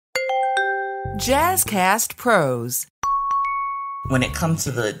Jazzcast Pros. When it comes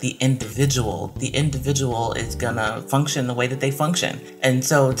to the individual is gonna function the way that they function. And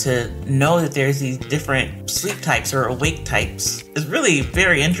so to know that there's these different sleep types or awake types is really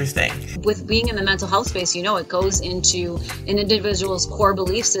very interesting. With being in the mental health space, it goes into an individual's core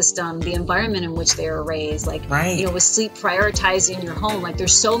belief system, the environment in which they are raised, with sleep prioritizing your home,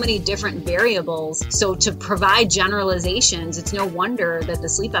 there's so many different variables. So to provide generalizations, it's no wonder that the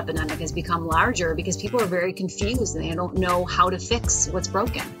sleep epidemic has become larger because people are very confused and they don't know how to fix what's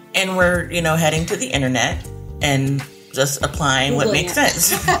broken. And we're, heading to the internet and just applying what makes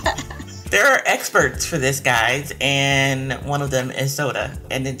sense. There are experts for this, guys, and one of them is soda.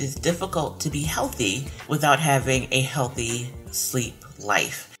 And it is difficult to be healthy without having a healthy sleep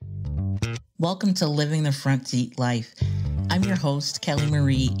life. Welcome to Living the Front Seat Life. I'm your host, Kelly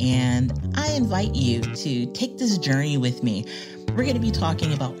Marie, and I invite you to take this journey with me. We're going to be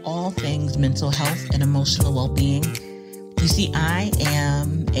talking about all things mental health and emotional well-being. You see, I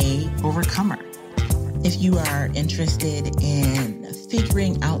am a overcomer. If you are interested in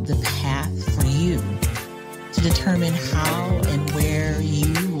figuring out the path for you to determine how and where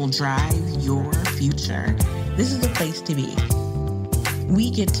you will drive your future, this is the place to be.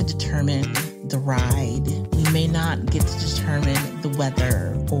 We get to determine the ride. We may not get to determine the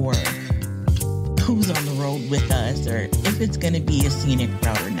weather or who's on the road with us or if it's going to be a scenic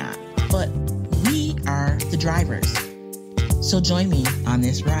route or not, but we are the drivers. So join me on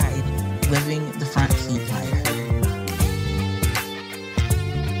this ride, living the front seat life.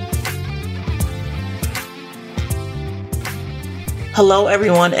 Hello,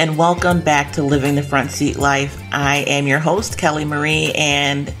 everyone, and welcome back to Living the Front Seat Life. I am your host, Kelly Marie,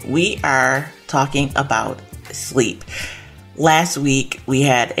 and we are talking about sleep. Last week, we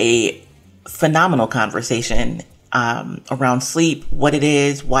had a phenomenal conversation around sleep, what it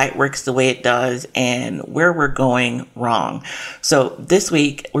is, why it works the way it does, and where we're going wrong. So this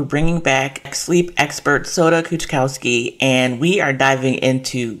week, we're bringing back sleep expert Soda Kuchkowski, and we are diving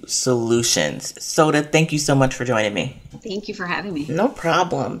into solutions. Soda, thank you so much for joining me. Thank you for having me. No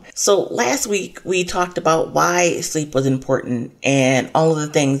problem. So last week, we talked about why sleep was important and all of the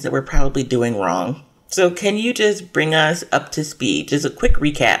things that we're probably doing wrong. So can you just bring us up to speed? Just a quick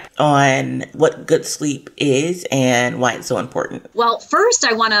recap on what good sleep is and why it's so important. Well, first,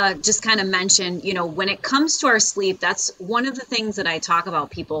 I want to just kind of mention, when it comes to our sleep, that's one of the things that I talk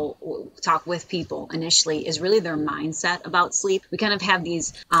with people initially is really their mindset about sleep. We kind of have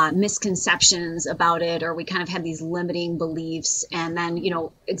these misconceptions about it, or we kind of have these limiting beliefs. And then,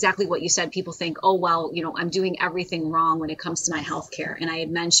 exactly what you said, people think, oh, well, I'm doing everything wrong when it comes to my healthcare. And I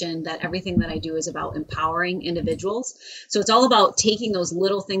had mentioned that everything that I do is about empowering individuals. So it's all about taking those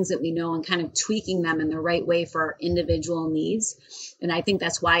little things that we know and kind of tweaking them in the right way for our individual needs. And I think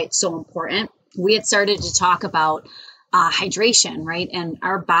that's why it's so important. We had started to talk about hydration, right? And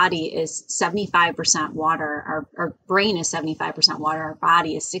our body is 75% water. Our brain is 75% water. Our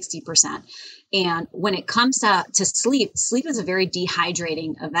body is 60%. And when it comes to sleep is a very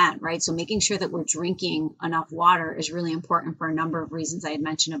dehydrating event, right? So making sure that we're drinking enough water is really important for a number of reasons. I had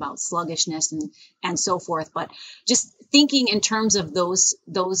mentioned about sluggishness and so forth, but just thinking in terms of those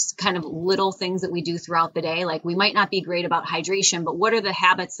kind of little things that we do throughout the day. Like we might not be great about hydration, but what are the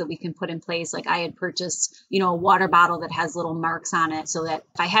habits that we can put in place? Like I had purchased, a water bottle that has little marks on it so that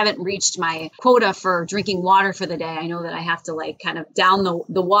if I haven't reached my quota for drinking water for the day, I know that I have to kind of down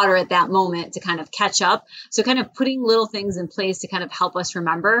the water at that moment to kind of catch up. So kind of putting little things in place to kind of help us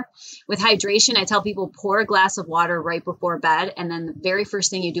remember. With hydration, I tell people pour a glass of water right before bed. And then the very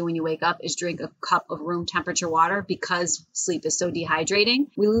first thing you do when you wake up is drink a cup of room temperature water because sleep is so dehydrating.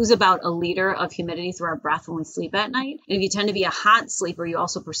 We lose about a liter of humidity through our breath when we sleep at night. And if you tend to be a hot sleeper, you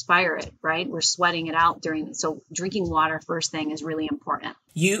also perspire it, right? We're sweating it out so drinking water first thing is really important.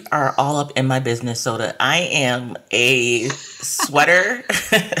 You are all up in my business, Soda. I am a sweater.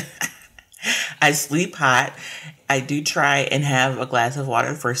 I sleep hot. I do try and have a glass of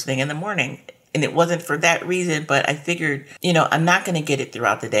water first thing in the morning. And it wasn't for that reason, but I figured, I'm not going to get it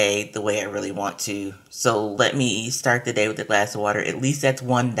throughout the day the way I really want to. So let me start the day with a glass of water. At least that's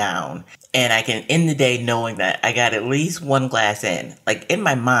one down. And I can end the day knowing that I got at least one glass in. Like in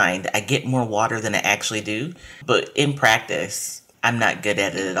my mind, I get more water than I actually do. But in practice, I'm not good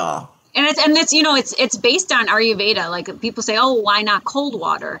at it at all. And it's based on Ayurveda. Like people say, oh, why not cold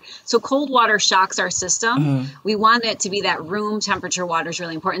water? So cold water shocks our system. We want it to be that room temperature water is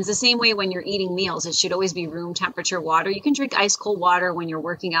really important. It's the same way when you're eating meals. It should always be room temperature water. You can drink ice cold water when you're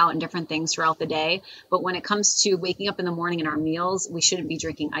working out and different things throughout the day. But when it comes to waking up in the morning in our meals, we shouldn't be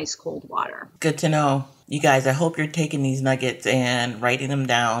drinking ice cold water. Good to know. You guys, I hope you're taking these nuggets and writing them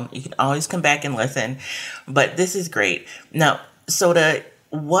down. You can always come back and listen. But this is great. Now, Soda,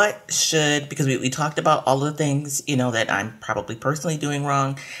 because we talked about all the things, that I'm probably personally doing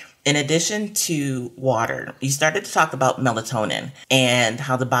wrong. In addition to water, you started to talk about melatonin and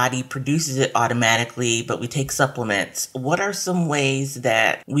how the body produces it automatically, but we take supplements. What are some ways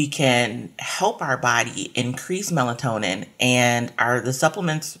that we can help our body increase melatonin, and are the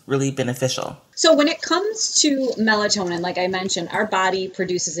supplements really beneficial? So when it comes to melatonin, like I mentioned, our body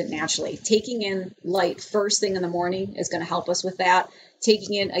produces it naturally. Taking in light first thing in the morning is going to help us with that.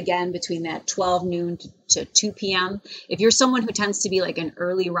 Taking it again between that 12 noon to 2 p.m. If you're someone who tends to be like an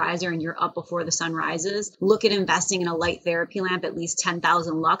early riser and you're up before the sun rises, look at investing in a light therapy lamp, at least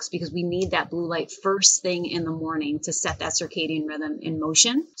 10,000 lux, because we need that blue light first thing in the morning to set that circadian rhythm in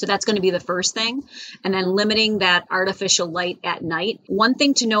motion. So that's going to be the first thing. And then limiting that artificial light at night. One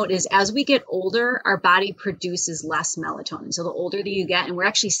thing to note is as we get older, our body produces less melatonin. So the older that you get, and we're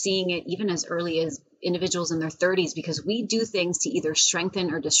actually seeing it even as early as individuals in their 30s, because we do things to either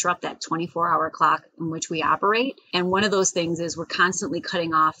strengthen or disrupt that 24-hour clock in which we operate. And one of those things is we're constantly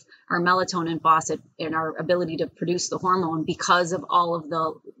cutting off our melatonin faucet and our ability to produce the hormone because of all of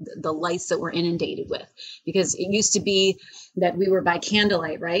the lights that we're inundated with. Because it used to be that we were by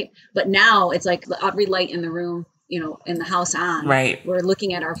candlelight, right? But now it's like every light in the room, in the house on. Right. We're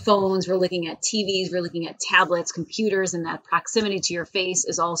looking at our phones, we're looking at TVs, we're looking at tablets, computers, and that proximity to your face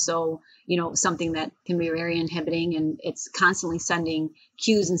is also, something that can be very inhibiting, and it's constantly sending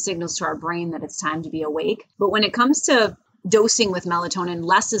cues and signals to our brain that it's time to be awake. But when it comes to dosing with melatonin,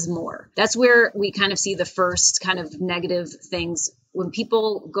 less is more. That's where we kind of see the first kind of negative things. When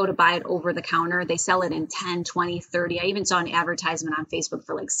people go to buy it over the counter, they sell it in 10, 20, 30. I even saw an advertisement on Facebook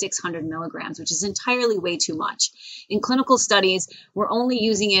for like 600 milligrams, which is entirely way too much. In clinical studies, we're only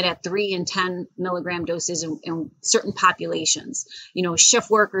using it at 3 and 10 milligram doses in certain populations. Shift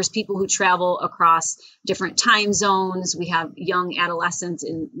workers, people who travel across different time zones. We have young adolescents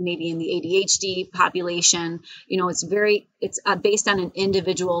and maybe in the ADHD population. It's based on an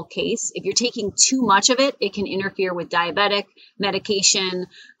individual case. If you're taking too much of it, it can interfere with diabetic medication,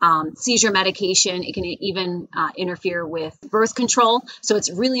 seizure medication. It can even interfere with birth control. So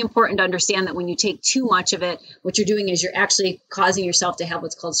it's really important to understand that when you take too much of it, what you're doing is you're actually causing yourself to have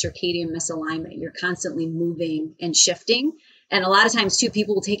what's called circadian misalignment. You're constantly moving and shifting. And a lot of times, too,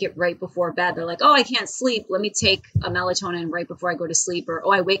 people will take it right before bed. They're like, oh, I can't sleep. Let me take a melatonin right before I go to sleep. Or,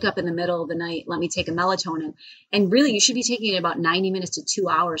 oh, I wake up in the middle of the night. Let me take a melatonin. And really, you should be taking it about 90 minutes to 2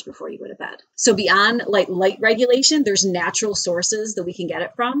 hours before you go to bed. So beyond like light regulation, there's natural sources that we can get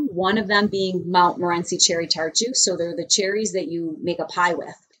it from. One of them being Mount Morenci cherry tart juice. So they're the cherries that you make a pie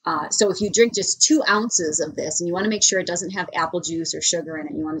with. So if you drink just 2 ounces of this, and you want to make sure it doesn't have apple juice or sugar in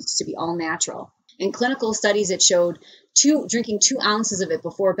it, you want it to be all natural. In clinical studies, it showed drinking 2 ounces of it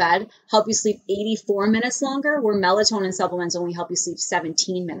before bed help you sleep 84 minutes longer, where melatonin supplements only help you sleep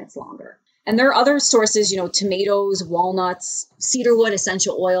 17 minutes longer. And there are other sources, tomatoes, walnuts, cedarwood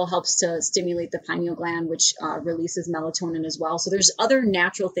essential oil helps to stimulate the pineal gland, which releases melatonin as well. So there's other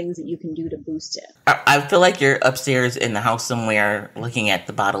natural things that you can do to boost it. I feel like you're upstairs in the house somewhere looking at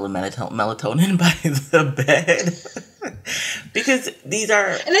the bottle of melatonin by the bed. Because these are...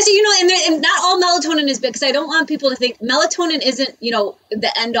 And that's, and not all melatonin is bad, because I don't want people to think melatonin isn't,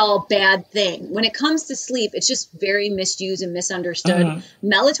 the end-all bad thing. When it comes to sleep, it's just very misused and misunderstood. Mm-hmm.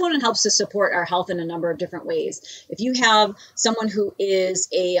 Melatonin helps to support our health in a number of different ways. If you have someone who is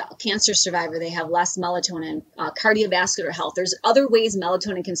a cancer survivor, they have less melatonin, cardiovascular health. There's other ways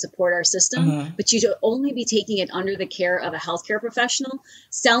melatonin can support our system, mm-hmm. but you should only be taking it under the care of a healthcare professional.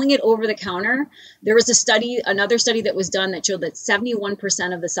 Selling it over the counter, there was another study that was done that showed that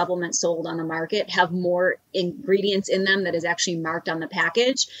 71% of the supplements sold on the market have more ingredients in them that is actually marked on the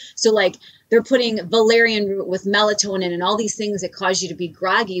package. So like they're putting valerian root with melatonin and all these things that cause you to be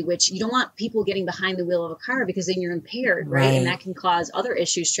groggy, which you don't want people getting behind the wheel of a car, because then you're impaired, right? And that can cause other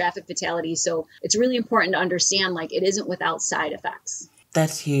issues, traffic fatalities. So it's really important to understand, like, it isn't without side effects.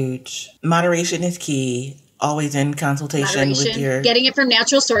 That's huge. Moderation is key. Always in consultation with your... Getting it from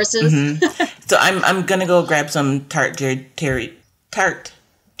natural sources. Mm-hmm. So I'm going to go grab some tart cherry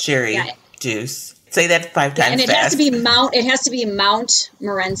juice. Say that 5 times and it fast. has to be Mount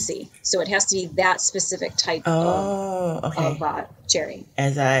Morency. So it has to be that specific type of cherry.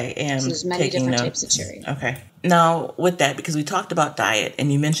 As I am so there's many taking different notes. types of cherry. Okay. Now, with that, because we talked about diet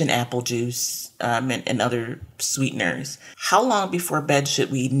and you mentioned apple juice and other sweeteners, how long before bed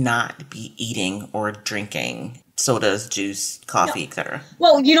should we not be eating or drinking sodas, juice, coffee, etc.?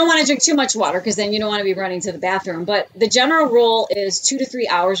 Well, you don't want to drink too much water because then you don't want to be running to the bathroom. But the general rule is 2 to 3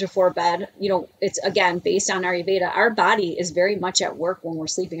 hours before bed. It's, again, based on Ayurveda. Our body is very much at work when we're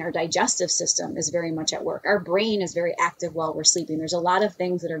sleeping. Our digestive system is very much at work. Our brain is very active while we're sleeping. There's a lot of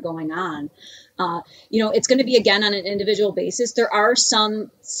things that are going on. It's going to be, again, on an individual basis. There are some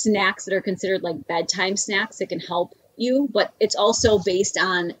snacks that are considered like bedtime snacks that can help you, but it's also based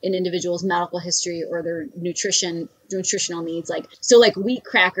on an individual's medical history or their nutritional needs. Like wheat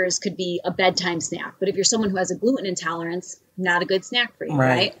crackers could be a bedtime snack, but if you're someone who has a gluten intolerance, not a good snack for you,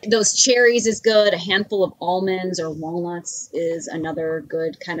 right? Those cherries is good. A handful of almonds or walnuts is another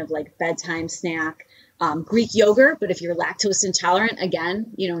good kind of like bedtime snack. Greek yogurt, but if you're lactose intolerant,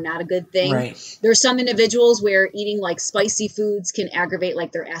 again, not a good thing. Right. There's some individuals where eating like spicy foods can aggravate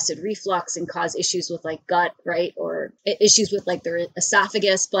like their acid reflux and cause issues with like gut, right? Or issues with like their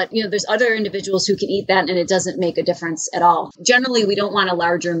esophagus. But, there's other individuals who can eat that and it doesn't make a difference at all. Generally, we don't want a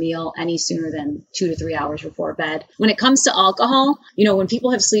larger meal any sooner than 2 to 3 hours before bed. When it comes to alcohol, when people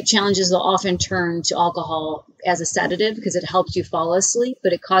have sleep challenges, they'll often turn to alcohol as a sedative because it helps you fall asleep,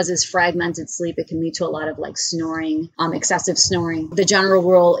 but it causes fragmented sleep. It can lead to a lot of like snoring, excessive snoring. The general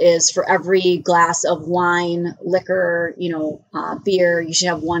rule is for every glass of wine, liquor, beer, you should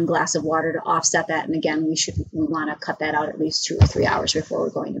have 1 glass of water to offset that. And again, we want to cut that out at least 2 or 3 hours before we're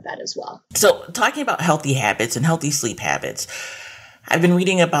going to bed as well. So talking about healthy habits and healthy sleep habits, I've been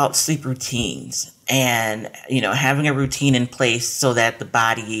reading about sleep routines and, having a routine in place so that the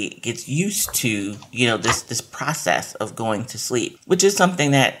body gets used to, this process of going to sleep, which is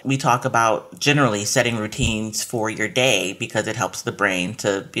something that we talk about generally, setting routines for your day because it helps the brain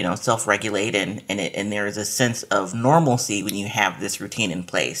to, self-regulate and there is a sense of normalcy when you have this routine in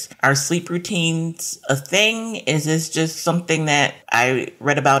place. Are sleep routines a thing? Is this just something that I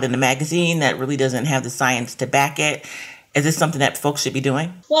read about in a magazine that really doesn't have the science to back it? Is this something that folks should be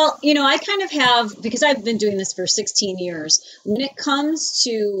doing? Well, I kind of have, because I've been doing this for 16 years. When it comes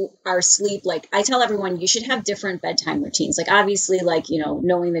to our sleep, like I tell everyone, you should have different bedtime routines. Like obviously,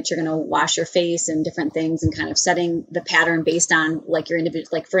 knowing that you're going to wash your face and different things and kind of setting the pattern based on like your individual,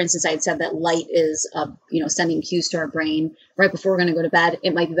 like for instance, I had said that light is, sending cues to our brain right before we're going to go to bed.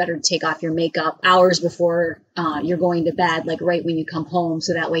 It might be better to take off your makeup hours before you're going to bed, like right when you come home.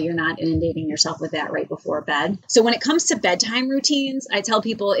 So that way you're not inundating yourself with that right before bed. So when it comes to bedtime routines, I tell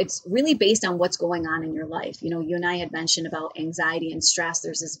people it's really based on what's going on in your life. You and I had mentioned about anxiety and stress.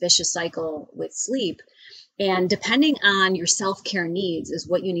 There's this vicious cycle with sleep. And depending on your self-care needs is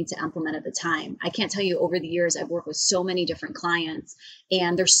what you need to implement at the time. I can't tell you, over the years, I've worked with so many different clients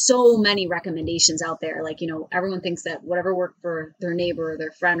and there's so many recommendations out there. Like, everyone thinks that whatever worked for their neighbor or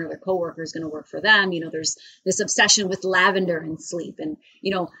their friend or their coworker is going to work for them. There's this obsession with lavender and sleep. And,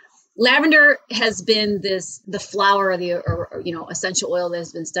 lavender has been the flower or essential oil that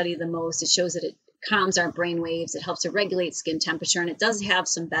has been studied the most. It shows that it calms our brain waves. It helps to regulate skin temperature, and it does have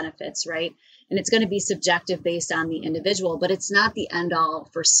some benefits, right? And it's going to be subjective based on the individual, but it's not the end all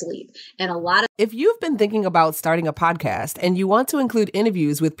for sleep. And if you've been thinking about starting a podcast and you want to include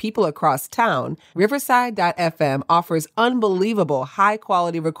interviews with people across town, Riverside.fm offers unbelievable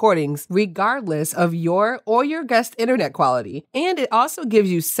high-quality recordings regardless of your or your guest internet quality. And it also gives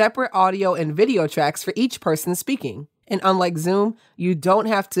you separate audio and video tracks for each person speaking. And unlike Zoom, you don't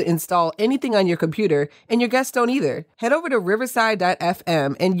have to install anything on your computer, and your guests don't either. Head over to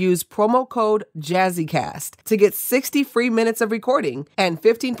riverside.fm and use promo code JazzyCast to get 60 free minutes of recording and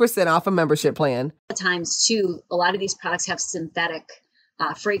 15% off a membership plan. Times too, a lot of these products have synthetic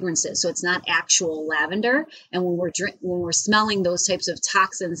fragrances, so it's not actual lavender. And when we're smelling those types of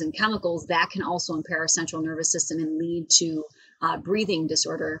toxins and chemicals, that can also impair our central nervous system and lead to breathing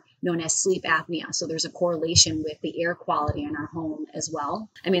disorder known as sleep apnea. So there's a correlation with the air quality in our home as well.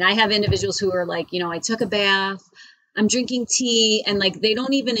 I mean, I have individuals who are like, I took a bath, I'm drinking tea, and like they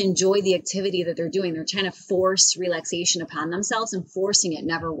don't even enjoy the activity that they're doing. They're trying to force relaxation upon themselves, and forcing it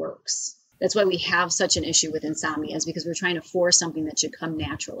never works. That's why we have such an issue with insomnia, is because we're trying to force something that should come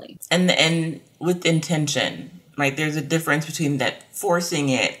naturally. And with intention, right? There's a difference between that forcing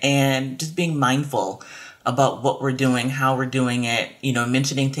it and just being mindful about what we're doing, how we're doing it,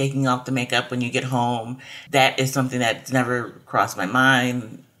 mentioning taking off the makeup when you get home. That is something that's never crossed my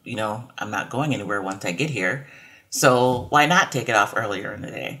mind. I'm not going anywhere once I get here. So why not take it off earlier in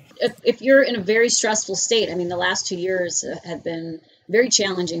the day? If you're in a very stressful state, I mean, the last 2 years have been very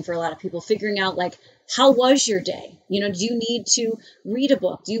challenging for a lot of people, figuring out like, how was your day? Do you need to read a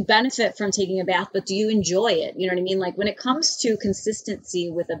book? Do you benefit from taking a bath, but do you enjoy it? You know what I mean? Like when it comes to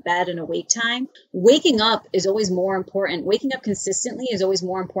consistency with a bed and a wake time, waking up is always more important. Waking up consistently is always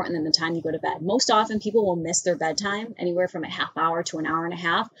more important than the time you go to bed. Most often people will miss their bedtime anywhere from a half hour to an hour and a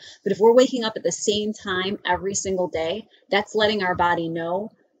half. But if we're waking up at the same time every single day, that's letting our body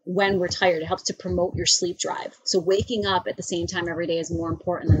know when we're tired. It helps to promote your sleep drive. So waking up at the same time every day is more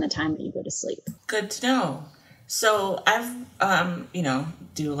important than the time that you go to sleep. Good to know. So I've,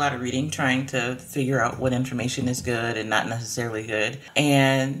 do a lot of reading, trying to figure out what information is good and not necessarily good.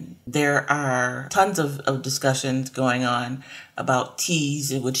 And there are tons of discussions going on about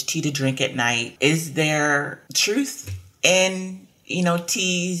teas and which tea to drink at night. Is there truth in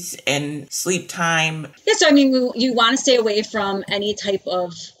teas and sleep time? Yes, so I mean, you want to stay away from any type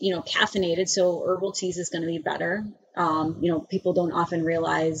of, caffeinated. So herbal teas is going to be better. People don't often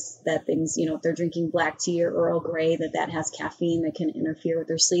realize that things, if they're drinking black tea or Earl Grey, that has caffeine that can interfere with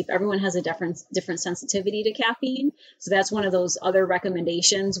their sleep. Everyone has a different sensitivity to caffeine. So that's one of those other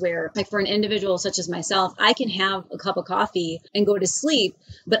recommendations where, like for an individual such as myself, I can have a cup of coffee and go to sleep.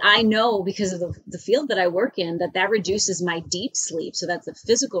 But I know because of the field that I work in, that reduces my deep sleep. So that's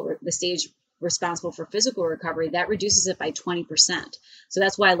the stage responsible for physical recovery, that reduces it by 20%. So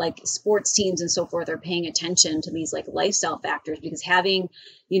that's why like sports teams and so forth are paying attention to these like lifestyle factors, because having,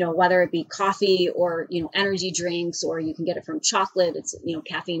 whether it be coffee or, energy drinks, or you can get it from chocolate, it's,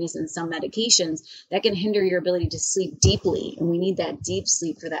 caffeine is in some medications that can hinder your ability to sleep deeply. And we need that deep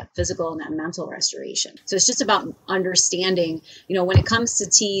sleep for that physical and that mental restoration. So it's just about understanding, when it comes to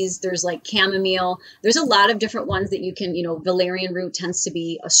teas, there's like chamomile, there's a lot of different ones that you can, valerian root tends to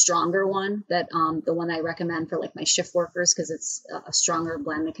be a stronger one, that the one I recommend for like my shift workers, because it's a stronger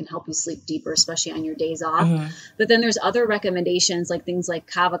blend that can help you sleep deeper, especially on your days off. Mm-hmm. But then there's other recommendations like things like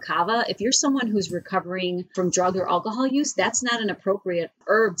kava. If you're someone who's recovering from drug or alcohol use, that's not an appropriate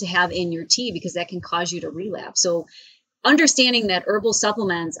herb to have in your tea, because that can cause you to relapse. So understanding that herbal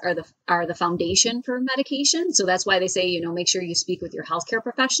supplements are the foundation for medication. So that's why they say, make sure you speak with your healthcare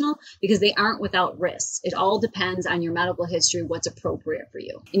professional, because they aren't without risks. It all depends on your medical history, what's appropriate for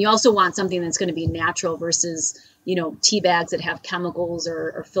you. And you also want something that's going to be natural versus, tea bags that have chemicals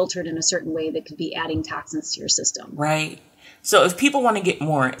or filtered in a certain way that could be adding toxins to your system. Right. So if people want to get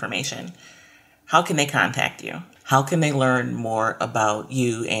more information, how can they contact you? How can they learn more about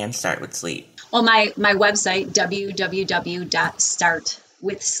you and Start With Sleep? Well, my website,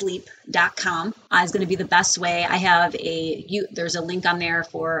 www.startwithsleep.com, is going to be the best way. I have there's a link on there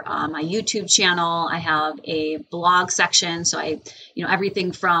for my YouTube channel. I have a blog section. So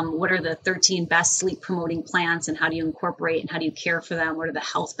everything from what are the 13 best sleep promoting plants and how do you incorporate and how do you care for them? What are the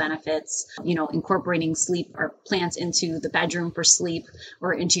health benefits? Incorporating sleep or plants into the bedroom for sleep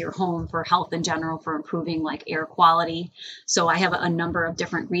or into your home for health in general, for improving like air quality. So I have a number of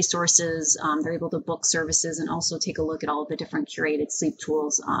different resources. They're able to book services and also take a look at all of the different curated sleep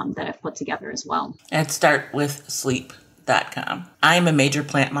tools that I've put together as well. At startwithsleep.com. I'm a major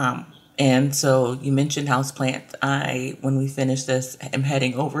plant mom. And so you mentioned houseplants. When we finish this, I'm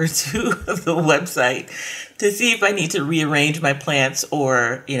heading over to the website to see if I need to rearrange my plants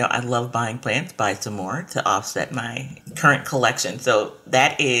or, I love buying plants, buy some more to offset my current collection. So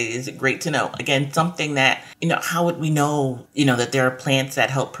that is great to know. Again, something that, how would we know, that there are plants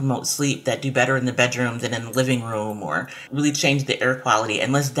that help promote sleep that do better in the bedroom than in the living room or really change the air quality?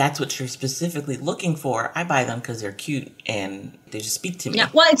 Unless that's what you're specifically looking for, I buy them because they're cute and they just speak to me. Yeah,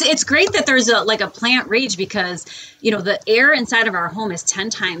 well, it's great that there's a plant range, because, the air inside of our home is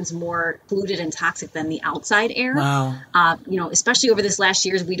 10 times more polluted and toxic than the outside air. Wow. Especially over this last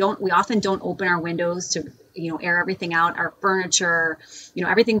year, we often don't open our windows to air everything out, our furniture,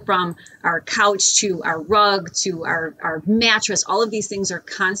 everything from our couch to our rug to our mattress. All of these things are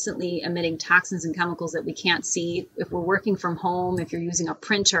constantly emitting toxins and chemicals that we can't see. If we're working from home, if you're using a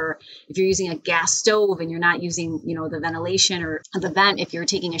printer, if you're using a gas stove and you're not using, the ventilation or the vent, if you're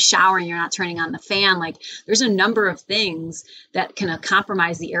taking a shower and you're not turning on the fan, like there's a number of things that can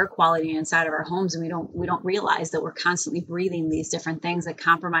compromise the air quality inside of our homes. And we don't realize that we're constantly breathing these different things that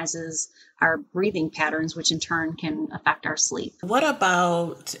compromises our breathing patterns, which in turn can affect our sleep. What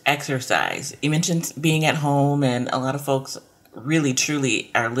about exercise? You mentioned being at home, and a lot of folks really, truly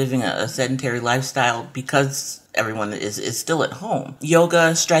are living a sedentary lifestyle because everyone is still at home.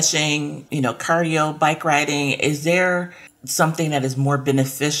 Yoga, stretching, cardio, bike riding. Is there something that is more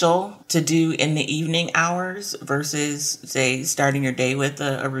beneficial to do in the evening hours versus, say, starting your day with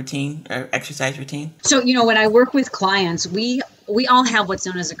a routine or exercise routine? So, when I work with clients, we all have what's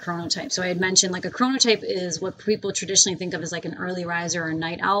known as a chronotype. So I had mentioned like a chronotype is what people traditionally think of as like an early riser or a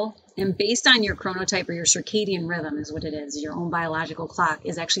night owl. And based on your chronotype or your circadian rhythm is what it is, your own biological clock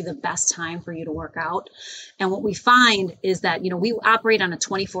is actually the best time for you to work out. And what we find is that, we operate on a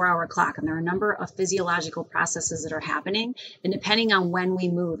 24-hour clock, and there are a number of physiological processes that are happening. And depending on when we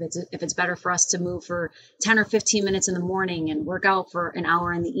move, if it's better for us to move for 10 or 15 minutes in the morning and work out for an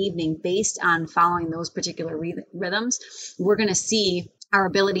hour in the evening, based on following those particular rhythms, we're going to see our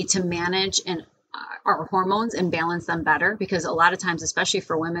ability to manage and our hormones and balance them better, because a lot of times, especially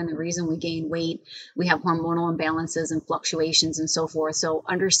for women, the reason we gain weight, we have hormonal imbalances and fluctuations and so forth. So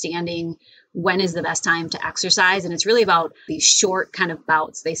understanding when is the best time to exercise. And it's really about these short kind of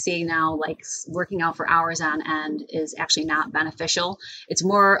bouts. They say now, like, working out for hours on end is actually not beneficial. It's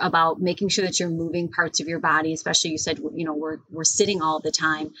more about making sure that you're moving parts of your body, especially you said, we're sitting all the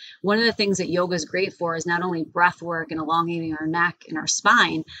time. One of the things that yoga is great for is not only breath work and elongating our neck and our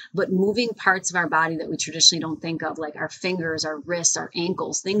spine, but moving parts of our body that we traditionally don't think of, like our fingers, our wrists, our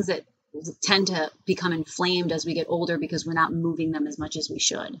ankles, things that tend to become inflamed as we get older because we're not moving them as much as we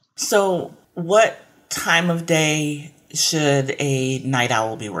should. So what time of day should a night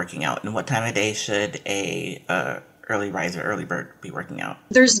owl be working out, and what time of day should a early riser, early bird be working out?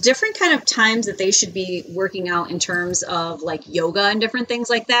 There's different kind of times that they should be working out in terms of like yoga and different things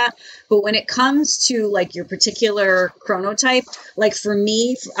like that. But when it comes to like your particular chronotype, like for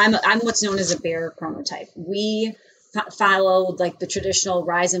me, I'm what's known as a bear chronotype. We followed like the traditional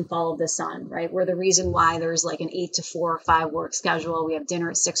rise and fall of the sun, right? We're the reason why there's like an 8 to 4 or 5 work schedule. We have dinner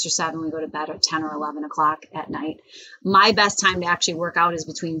at 6 or 7. We go to bed at 10 or 11 o'clock at night. My best time to actually work out is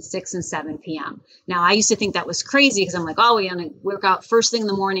between 6 and 7 p.m. Now, I used to think that was crazy because I'm like, oh, we're going to work out first thing in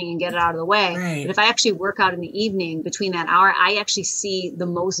the morning and get it out of the way. Right. But if I actually work out in the evening between that hour, I actually see the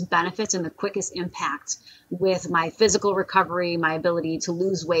most benefits and the quickest impact with my physical recovery, my ability to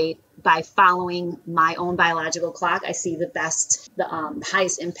lose weight. By following my own biological clock, I see the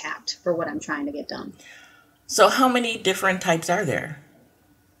highest impact for what I'm trying to get done. So how many different types are there?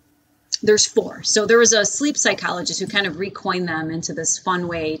 There's 4. So there was a sleep psychologist who kind of recoined them into this fun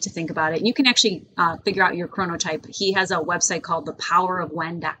way to think about it. And you can actually figure out your chronotype. He has a website called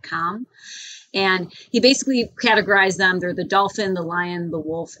thepowerofwhen.com. And he basically categorized them. They're the dolphin, the lion, the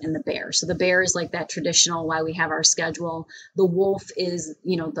wolf, and the bear. So the bear is like that traditional why we have our schedule. The wolf is,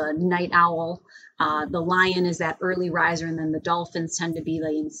 the night owl. The lion is that early riser. And then the dolphins tend to be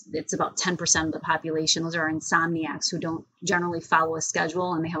it's about 10% of the population. Those are insomniacs who don't generally follow a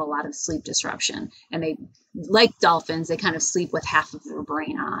schedule, and they have a lot of sleep disruption. And they, like dolphins, they kind of sleep with half of their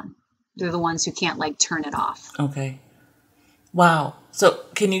brain on. They're the ones who can't turn it off. Okay. Wow. So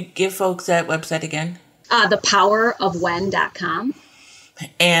can you give folks that website again? Thepowerofwhen.com.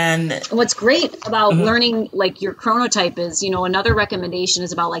 And what's great about learning your chronotype is, another recommendation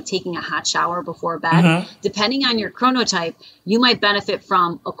is about taking a hot shower before bed. Depending on your chronotype, you might benefit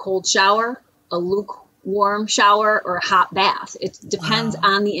from a cold shower, a lukewarm shower, or a hot bath. It depends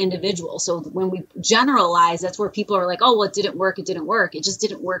on the individual. So when we generalize, that's where people are like, oh, well, it didn't work. It didn't work. It just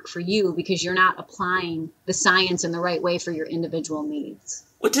didn't work for you because you're not applying the science in the right way for your individual needs.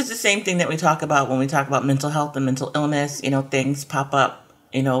 Which is the same thing that we talk about when we talk about mental health and mental illness. Things pop up,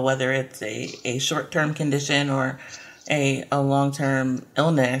 whether it's a short-term condition or a long-term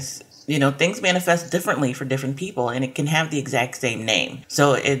illness. Things manifest differently for different people, and it can have the exact same name.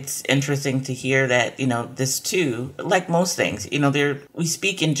 So it's interesting to hear that, this too, like most things, we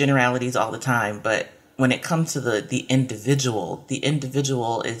speak in generalities all the time, but when it comes to the individual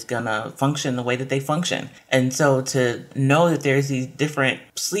is going to function the way that they function. And so to know that there's these different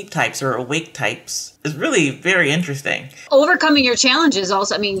sleep types or awake types is really very interesting. Overcoming your challenges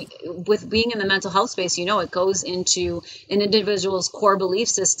also, with being in the mental health space, it goes into an individual's core belief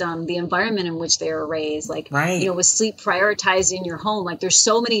system, the environment in which they are raised, right. With sleep prioritized in your home, there's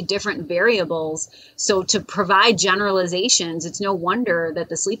so many different variables. So to provide generalizations, it's no wonder that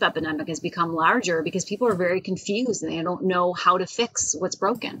the sleep epidemic has become larger because people are very confused and they don't know how to fix what's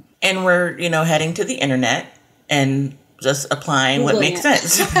broken. And we're, heading to the internet and just applying what makes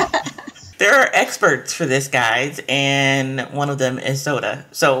sense. There are experts for this, guys, and one of them is soda.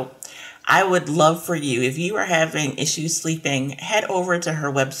 So I would love for you, if you are having issues sleeping, head over to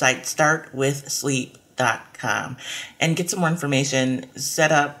her website, startwithsleep.com, and get some more information,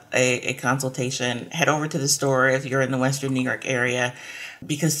 set up a consultation, head over to the store if you're in the Western New York area,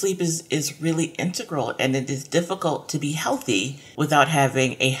 because sleep is really integral, and it is difficult to be healthy without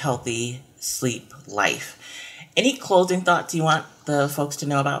having a healthy sleep life. Any closing thoughts you want the folks to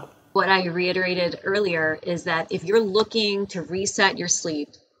know about? What I reiterated earlier is that if you're looking to reset your sleep,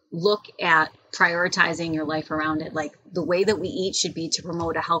 look at prioritizing your life around it. Like the way that we eat should be to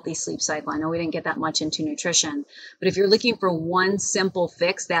promote a healthy sleep cycle. I know we didn't get that much into nutrition, but if you're looking for one simple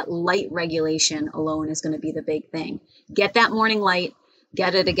fix, that light regulation alone is going to be the big thing. Get that morning light,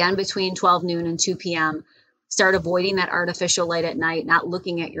 get it again between 12 noon and 2 p.m. Start avoiding that artificial light at night, not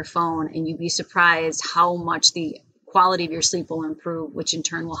looking at your phone, and you'd be surprised how much the quality of your sleep will improve, which in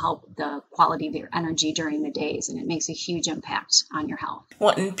turn will help the quality of your energy during the days. And it makes a huge impact on your health.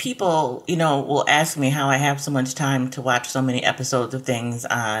 Well, and people, will ask me how I have so much time to watch so many episodes of things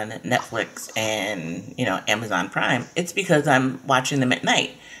on Netflix and, Amazon Prime. It's because I'm watching them at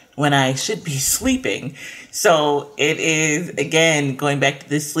night when I should be sleeping. So it is, again, going back to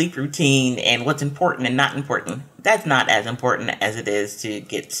this sleep routine and what's important and not important. That's not as important as it is to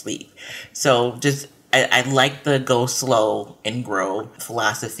get sleep. So I like the go slow and grow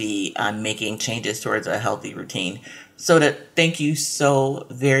philosophy on making changes towards a healthy routine. So thank you so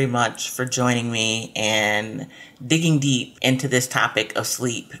very much for joining me and digging deep into this topic of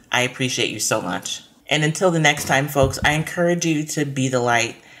sleep. I appreciate you so much. And until the next time, folks, I encourage you to be the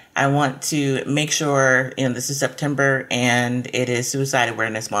light. I want to make sure, this is September and it is Suicide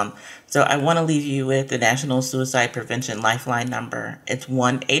Awareness Month. So I want to leave you with the National Suicide Prevention Lifeline number. It's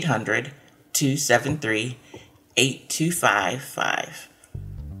 1-800-273-8255.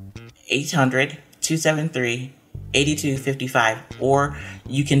 800-273-8255. Or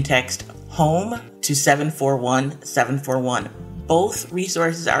you can text HOME to 741-741. Both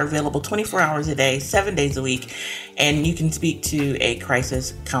resources are available 24 hours a day, 7 days a week, and you can speak to a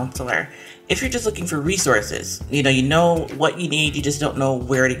crisis counselor. If you're just looking for resources, you know what you need, you just don't know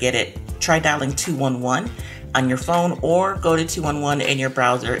where to get it, try dialing 211 on your phone or go to 211 in your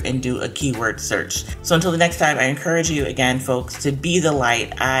browser and do a keyword search. So until the next time, I encourage you again, folks, to be the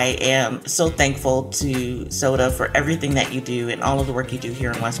light. I am so thankful to Soda for everything that you do and all of the work you do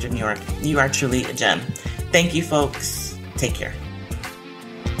here in Western New York. You are truly a gem. Thank you, folks. Take care.